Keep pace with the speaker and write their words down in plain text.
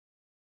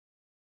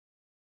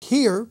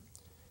here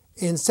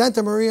in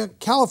Santa Maria,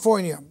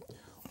 California,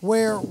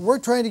 where we're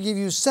trying to give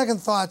you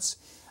second thoughts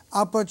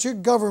about your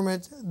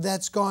government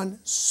that's gone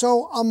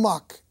so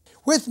amok.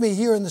 With me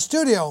here in the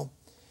studio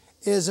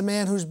is a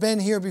man who's been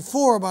here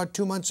before about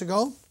 2 months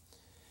ago,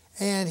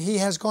 and he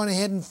has gone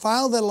ahead and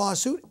filed that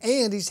lawsuit,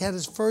 and he's had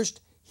his first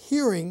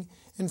hearing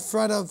in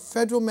front of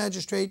federal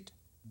magistrate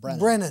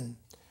Brennan.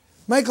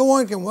 Michael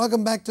Warnken,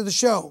 welcome back to the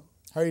show.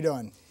 How are you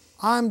doing?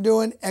 I'm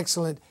doing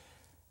excellent.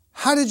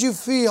 How did you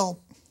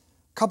feel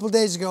a couple of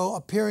days ago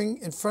appearing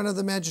in front of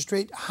the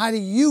magistrate? How do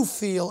you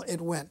feel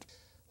it went?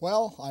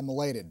 Well, I'm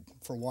elated,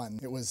 for one.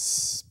 It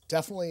was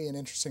definitely an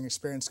interesting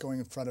experience going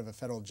in front of a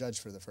federal judge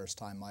for the first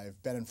time.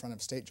 I've been in front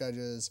of state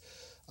judges,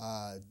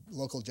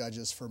 local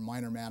judges for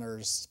minor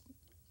matters.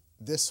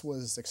 This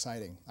was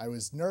exciting. I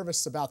was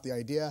nervous about the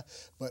idea,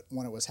 but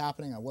when it was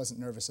happening, I wasn't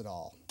nervous at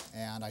all,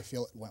 and I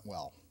feel it went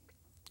well.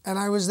 And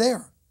I was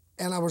there,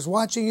 and I was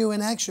watching you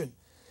in action,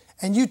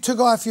 and you took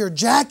off your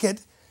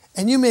jacket,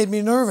 and you made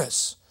me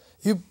nervous.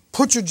 You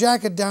put your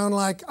jacket down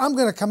like, I'm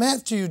going to come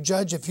after you,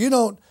 Judge, if you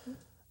don't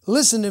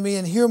listen to me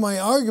and hear my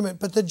argument.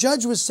 But the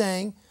judge was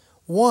saying,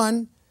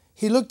 one,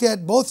 he looked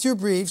at both your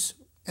briefs,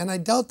 and I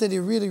doubt that he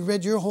really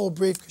read your whole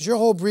brief, because your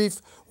whole brief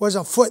was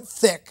a foot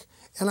thick,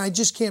 and I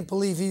just can't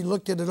believe he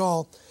looked at it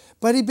all.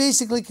 But he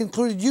basically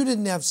concluded you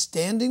didn't have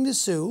standing to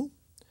sue,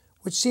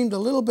 which seemed a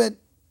little bit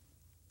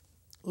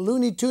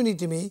loony-toony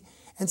to me.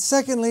 And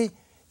secondly,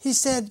 he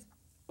said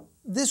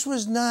this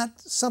was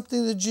not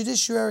something the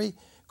judiciary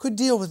could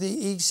deal with.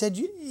 He said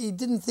he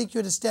didn't think you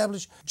had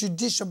established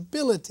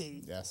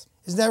judiciability. Yes.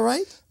 Is that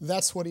right?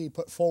 That's what he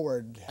put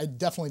forward. I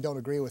definitely don't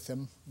agree with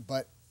him,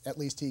 but at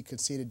least he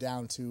conceded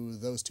down to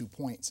those 2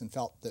 points and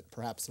felt that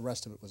perhaps the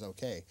rest of it was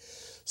okay.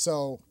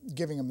 So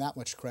giving him that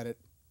much credit,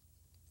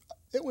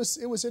 it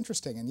was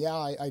interesting. And yeah,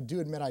 I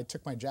do admit I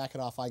took my jacket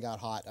off, I got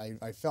hot.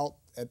 I felt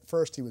at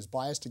first he was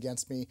biased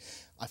against me.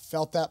 I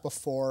felt that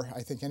before.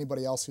 I think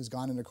anybody else who's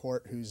gone into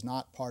court who's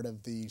not part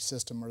of the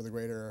system or the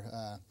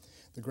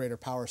greater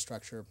power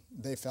structure,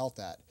 they felt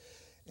that.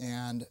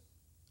 And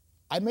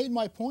I made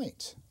my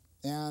point.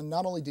 And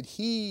not only did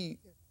he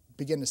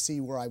begin to see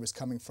where I was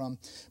coming from,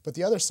 but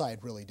the other side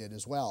really did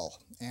as well.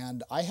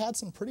 And I had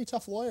some pretty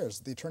tough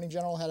lawyers. The Attorney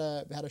General had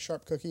a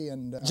sharp cookie,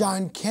 and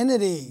John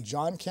Kennedy.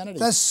 John Kennedy,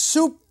 the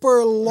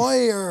super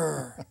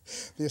lawyer.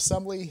 The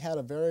Assembly had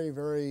a very,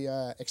 very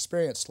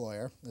experienced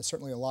lawyer. There's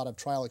certainly a lot of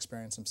trial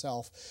experience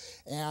himself,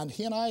 and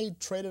he and I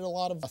traded a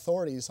lot of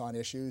authorities on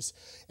issues.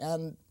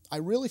 And I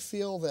really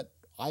feel that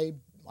I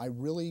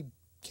really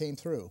came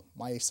through.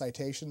 My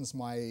citations,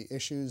 my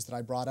issues that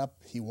I brought up,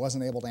 he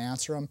wasn't able to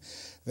answer them.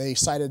 They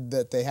cited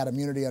that they had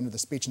immunity under the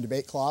speech and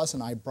debate clause,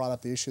 and I brought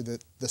up the issue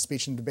that the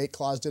speech and debate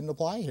clause didn't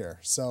apply here.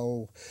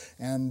 So,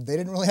 and they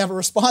didn't really have a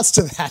response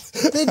to that.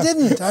 They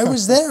didn't. I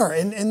was there,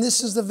 and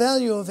this is the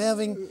value of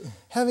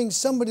having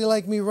somebody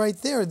like me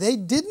right there. They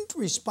didn't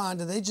respond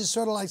to it. They just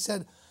sort of like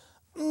said,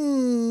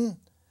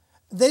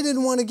 they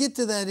didn't want to get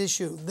to that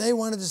issue. They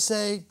wanted to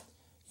say,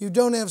 you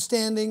don't have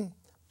standing,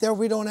 there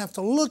we don't have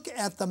to look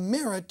at the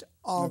merit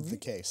of the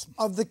case.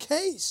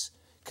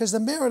 Because the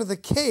merit of the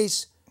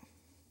case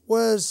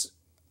was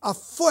a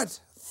foot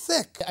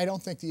thick. I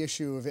don't think the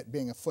issue of it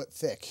being a foot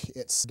thick,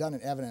 it's done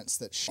in evidence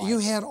that you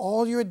had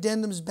all your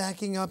addendums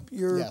backing up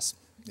your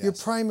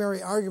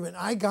primary argument.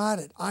 I got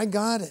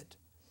it.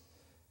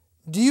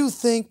 Do you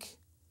think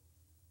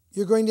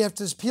you're going to have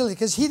to appeal it?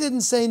 Because he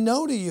didn't say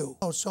no to you.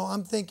 So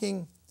I'm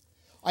thinking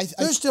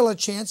there's still a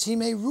chance he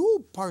may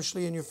rule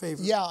partially in your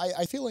favor. Yeah,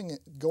 I feeling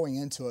going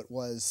into it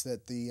was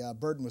that the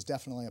burden was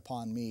definitely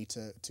upon me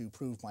to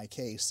prove my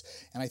case,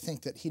 and I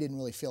think that he didn't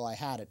really feel I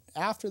had it.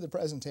 After the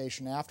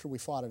presentation, after we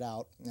fought it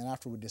out, and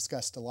after we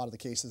discussed a lot of the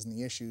cases and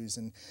the issues,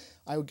 and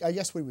I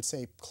guess we would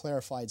say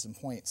clarified some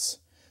points,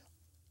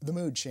 the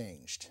mood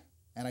changed.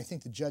 And I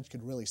think the judge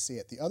could really see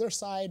it. The other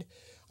side,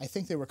 I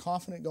think they were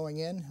confident going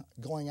in.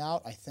 Going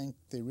out, I think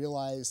they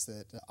realized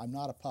that I'm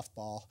not a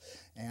puffball,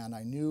 and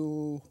I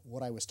knew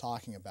what I was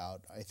talking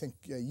about. I think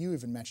you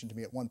even mentioned to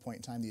me at one point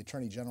in time the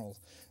Attorney General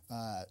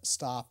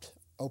stopped,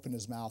 opened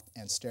his mouth,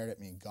 and stared at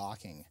me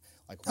gawking.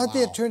 Like, wow. Not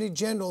the Attorney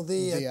General,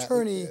 the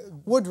Attorney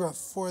Woodruff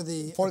for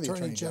the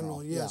Attorney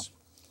General. Yes.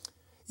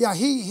 Yeah,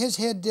 his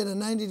head did a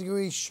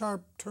 90-degree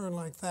sharp turn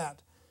like that.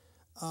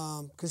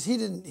 Because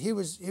it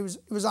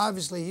was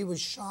obviously he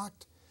was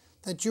shocked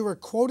that you were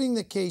quoting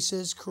the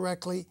cases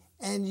correctly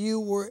and you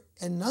were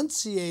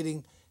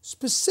enunciating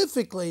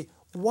specifically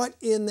what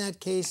in that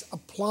case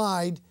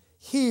applied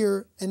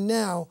here and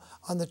now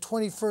on the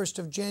 21st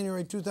of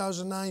January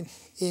 2009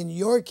 in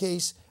your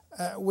case,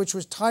 which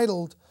was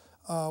titled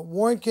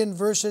Warnken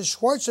versus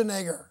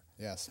Schwarzenegger.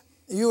 Yes.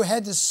 You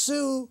had to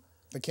sue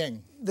the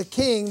king,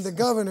 the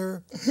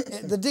governor,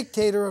 the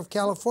dictator of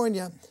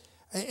California.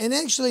 And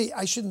actually,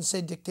 I shouldn't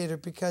say dictator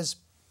because,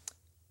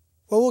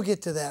 well, we'll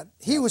get to that.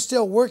 He was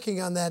still working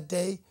on that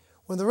day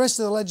when the rest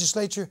of the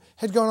legislature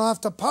had gone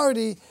off to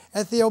party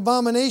at the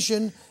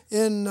abomination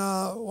in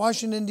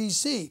Washington,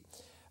 D.C.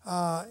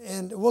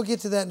 And we'll get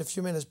to that in a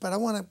few minutes, but I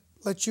want to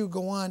let you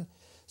go on.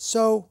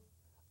 So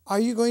are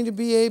you going to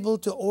be able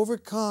to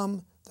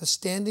overcome the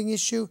standing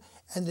issue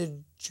and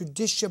the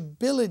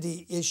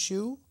judiciability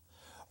issue?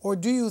 Or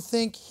do you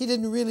think he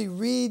didn't really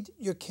read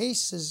your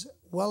cases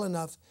well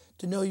enough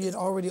to know you'd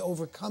already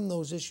overcome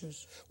those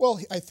issues? Well,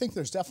 I think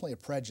there's definitely a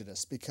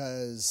prejudice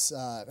because,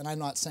 and I'm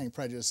not saying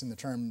prejudice in the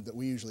term that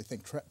we usually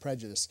think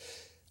prejudice.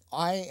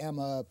 I am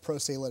a pro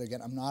se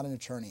litigant. I'm not an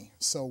attorney.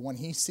 So when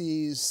he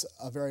sees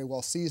a very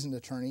well-seasoned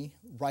attorney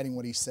writing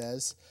what he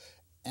says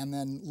and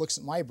then looks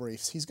at my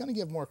briefs, he's going to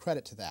give more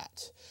credit to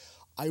that.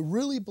 I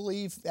really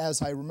believe,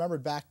 as I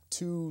remembered back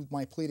to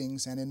my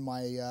pleadings and in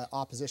my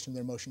opposition to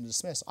their motion to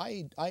dismiss,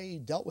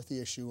 I dealt with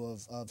the issue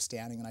of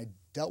standing, and I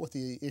dealt with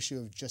the issue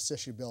of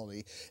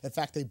justiciability. In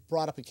fact, they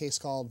brought up a case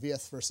called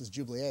Vieth versus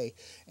Jubilee,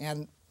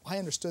 and I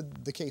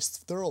understood the case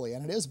thoroughly,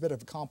 and it is a bit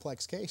of a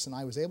complex case, and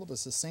I was able to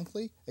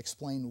succinctly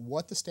explain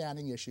what the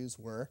standing issues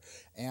were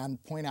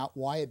and point out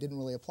why it didn't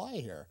really apply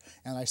here.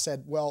 And I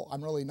said, well,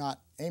 I'm really not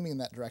aiming in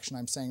that direction.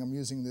 I'm saying I'm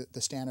using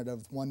the standard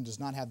of one does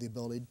not have the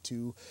ability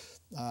to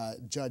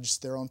judge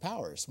their own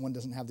powers. One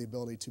doesn't have the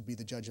ability to be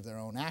the judge of their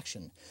own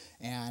action.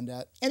 And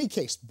any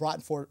case brought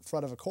in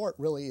front of a court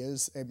really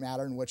is a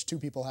matter in which two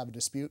people have a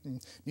dispute,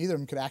 and neither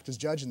of them could act as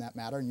judge in that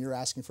matter, and you're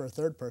asking for a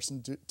third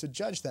person to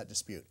judge that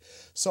dispute.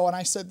 So, and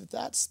I said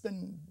that's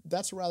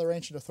a rather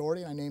ancient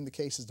authority, and I named the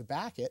cases to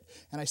back it.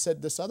 And I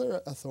said this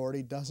other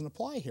authority doesn't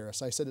apply here.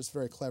 So I said it's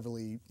very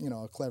cleverly,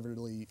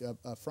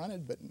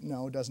 fronted, but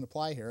no, it doesn't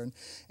apply here.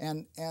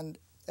 And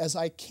as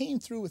I came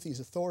through with these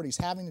authorities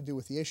having to do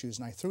with the issues,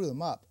 and I threw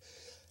them up,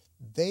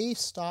 they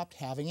stopped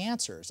having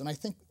answers. And I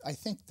think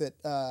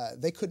that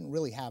they couldn't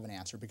really have an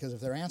answer, because if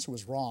their answer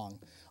was wrong,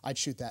 I'd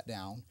shoot that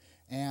down.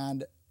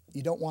 And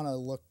you don't want to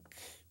look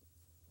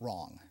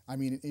wrong. I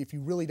mean, if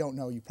you really don't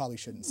know, you probably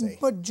shouldn't say.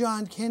 But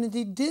John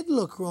Kennedy did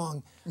look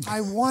wrong. I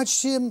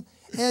watched him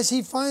as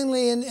he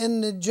finally,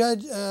 and the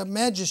judge,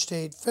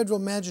 federal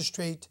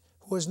magistrate,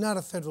 who was not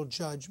a federal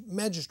judge,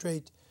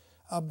 magistrate,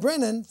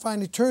 Brennan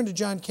finally turned to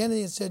John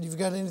Kennedy and said, "You've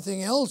got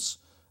anything else,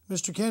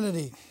 Mr.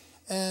 Kennedy?"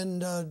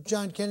 And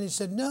John Kennedy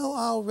said, "No,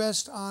 I'll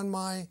rest on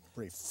my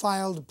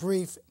filed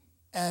brief.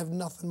 I have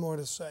nothing more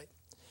to say."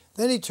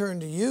 Then he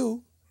turned to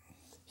you.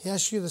 He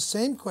asked you the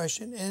same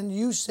question, and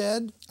you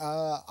said?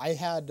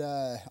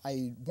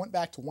 I went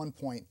back to one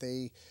point.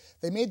 They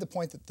made the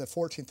point that the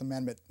 14th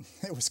Amendment,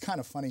 it was kind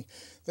of funny.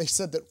 They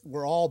said that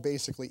we're all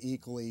basically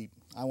equally,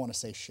 I want to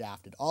say,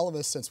 shafted. All of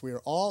us, since we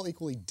are all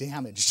equally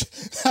damaged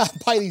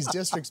by these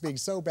districts being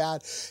so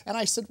bad. And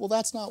I said, well,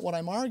 that's not what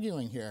I'm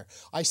arguing here.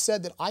 I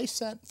said that I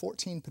sent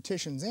 14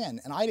 petitions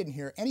in, and I didn't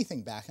hear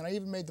anything back. And I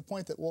even made the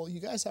point that, well,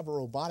 you guys have a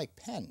robotic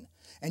pen.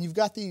 And you've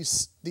got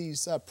these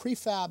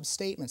prefab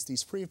statements,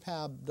 these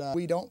prefab,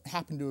 we don't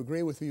happen to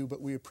agree with you,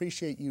 but we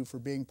appreciate you for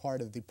being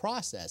part of the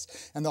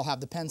process. And they'll have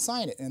the pen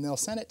sign it, and they'll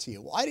send it to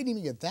you. Well, I didn't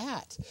even get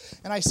that.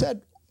 And I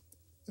said,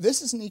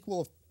 this is an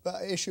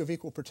issue of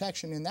equal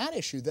protection in that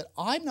issue, that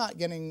I'm not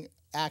getting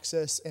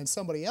access and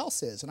somebody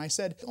else is. And I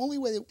said, the only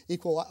way that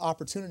equal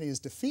opportunity is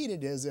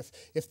defeated is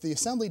if the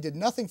assembly did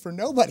nothing for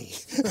nobody.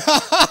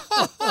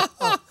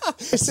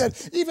 I said,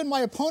 even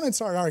my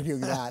opponents aren't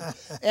arguing that.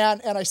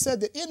 And I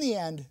said that in the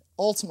end,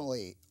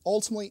 ultimately,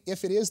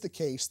 if it is the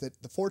case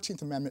that the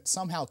 14th Amendment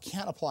somehow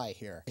can't apply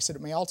here, I said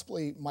it may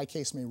ultimately, my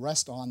case may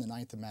rest on the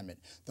 9th Amendment,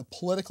 the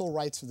political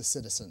rights of the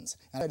citizens.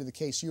 And I did the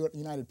case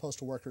United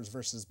Postal Workers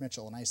versus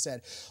Mitchell, and I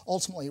said,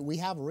 ultimately, we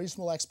have a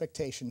reasonable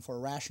expectation for a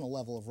rational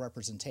level of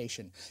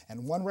representation,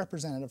 and one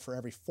representative for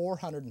every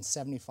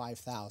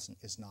 475,000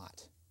 is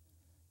not.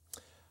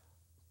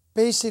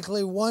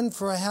 Basically, one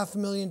for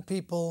 500,000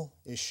 people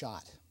is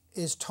shot.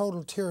 Is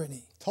total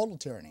tyranny. Total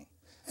tyranny.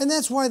 And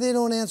that's why they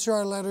don't answer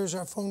our letters,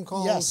 our phone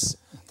calls. Yes.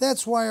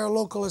 That's why our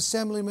local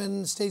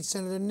assemblyman, state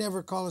senator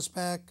never call us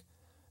back.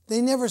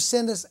 They never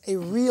send us a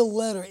real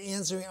letter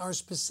answering our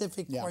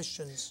specific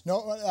questions.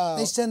 No,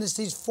 they send us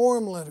these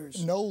form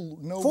letters. No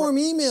form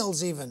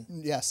emails even.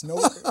 Yes.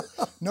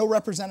 No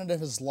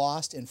representative has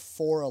lost in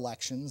 4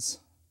 elections.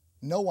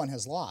 No one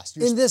has lost.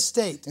 In this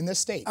state? In this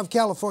state. Of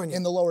California?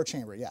 In the lower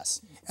chamber,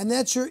 yes. And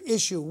that's your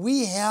issue.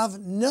 We have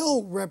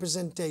no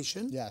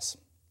representation. Yes.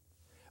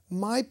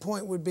 My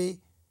point would be,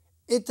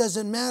 it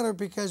doesn't matter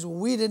because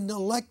we didn't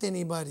elect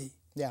anybody.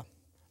 Yeah.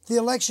 The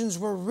elections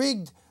were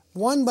rigged,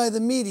 won by the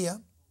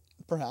media.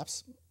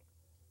 Perhaps.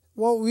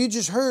 Well, you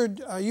just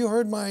heard, you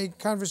heard my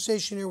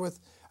conversation here with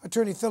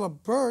Attorney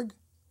Philip Berg.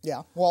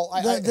 Yeah. Well,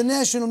 the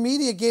national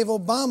media gave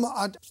Obama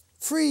a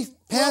free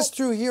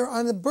pass-through here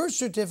on the birth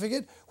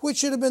certificate, which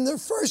should have been their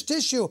first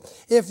issue.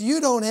 If you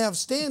don't have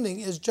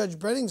standing, as Judge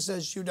Brenning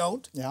says you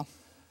don't, yeah.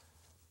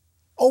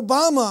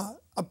 Obama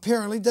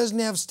apparently doesn't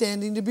have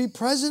standing to be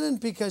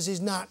president because he's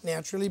not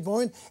naturally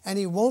born and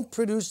he won't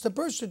produce the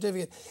birth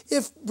certificate.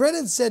 If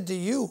Brennan said to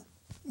you,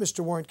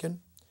 Mr. Warnken,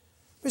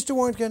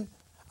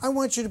 I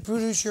want you to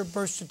produce your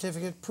birth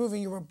certificate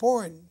proving you were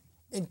born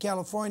in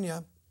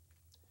California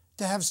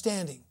to have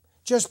standing.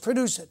 Just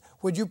produce it.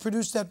 Would you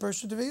produce that birth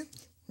certificate?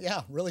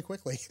 Yeah, really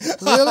quickly.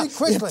 Really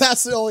quickly. If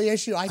that's the only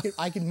issue,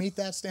 I can meet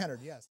that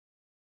standard, yes.